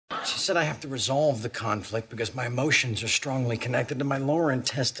said I have to resolve the conflict because my emotions are strongly connected to my lower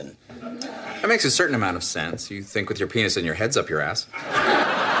intestine. That makes a certain amount of sense. You think with your penis and your head's up your ass.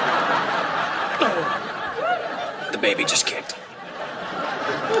 The baby just kicked.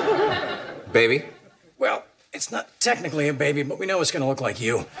 Baby? Well, it's not technically a baby, but we know it's gonna look like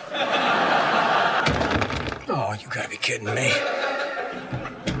you. Oh, you gotta be kidding me.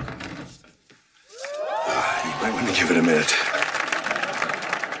 You might want to give it a minute.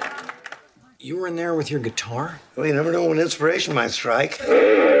 You were in there with your guitar? Well, you never know when inspiration might strike.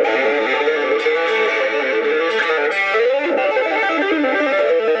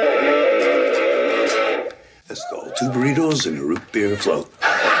 Let's go. 2 burritos and a root beer float.